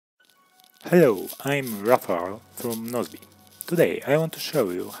Hello, I'm Rafael from Nozbe. Today I want to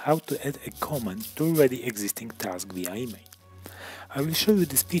show you how to add a comment to already existing task via email. I will show you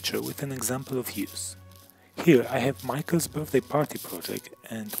this feature with an example of use. Here I have Michael's birthday party project,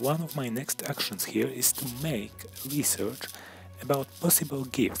 and one of my next actions here is to make research about possible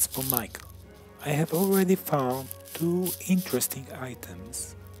gifts for Michael. I have already found two interesting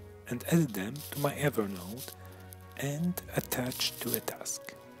items and added them to my Evernote and attached to a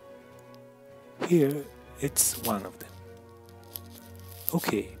task. Here it's one of them.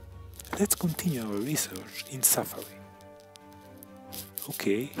 Okay, let's continue our research in Safari.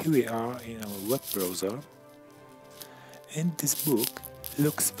 Okay, here we are in our web browser, and this book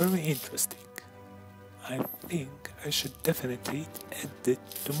looks very interesting. I think I should definitely add it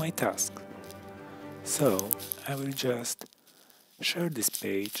to my task. So I will just share this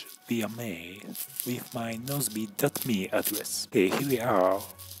page via mail with my nozbe.me address. Okay, here we are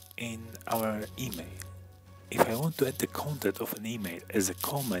in our email. If I want to add the content of an email as a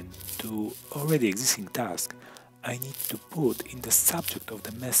comment to already existing task, I need to put in the subject of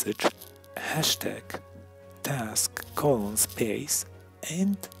the message hashtag task : space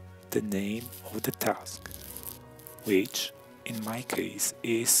and the name of the task, which in my case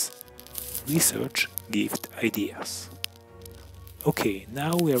is research gift ideas. Okay,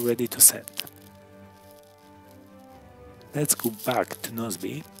 now we are ready to send. Let's go back to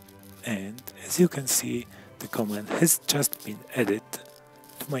Nozbe, and as you can see, the comment has just been added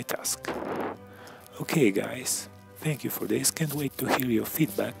to my task. Okay guys, thank you for this, can't wait to hear your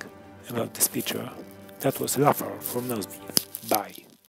feedback about this feature. That was Rafael from Nozbe.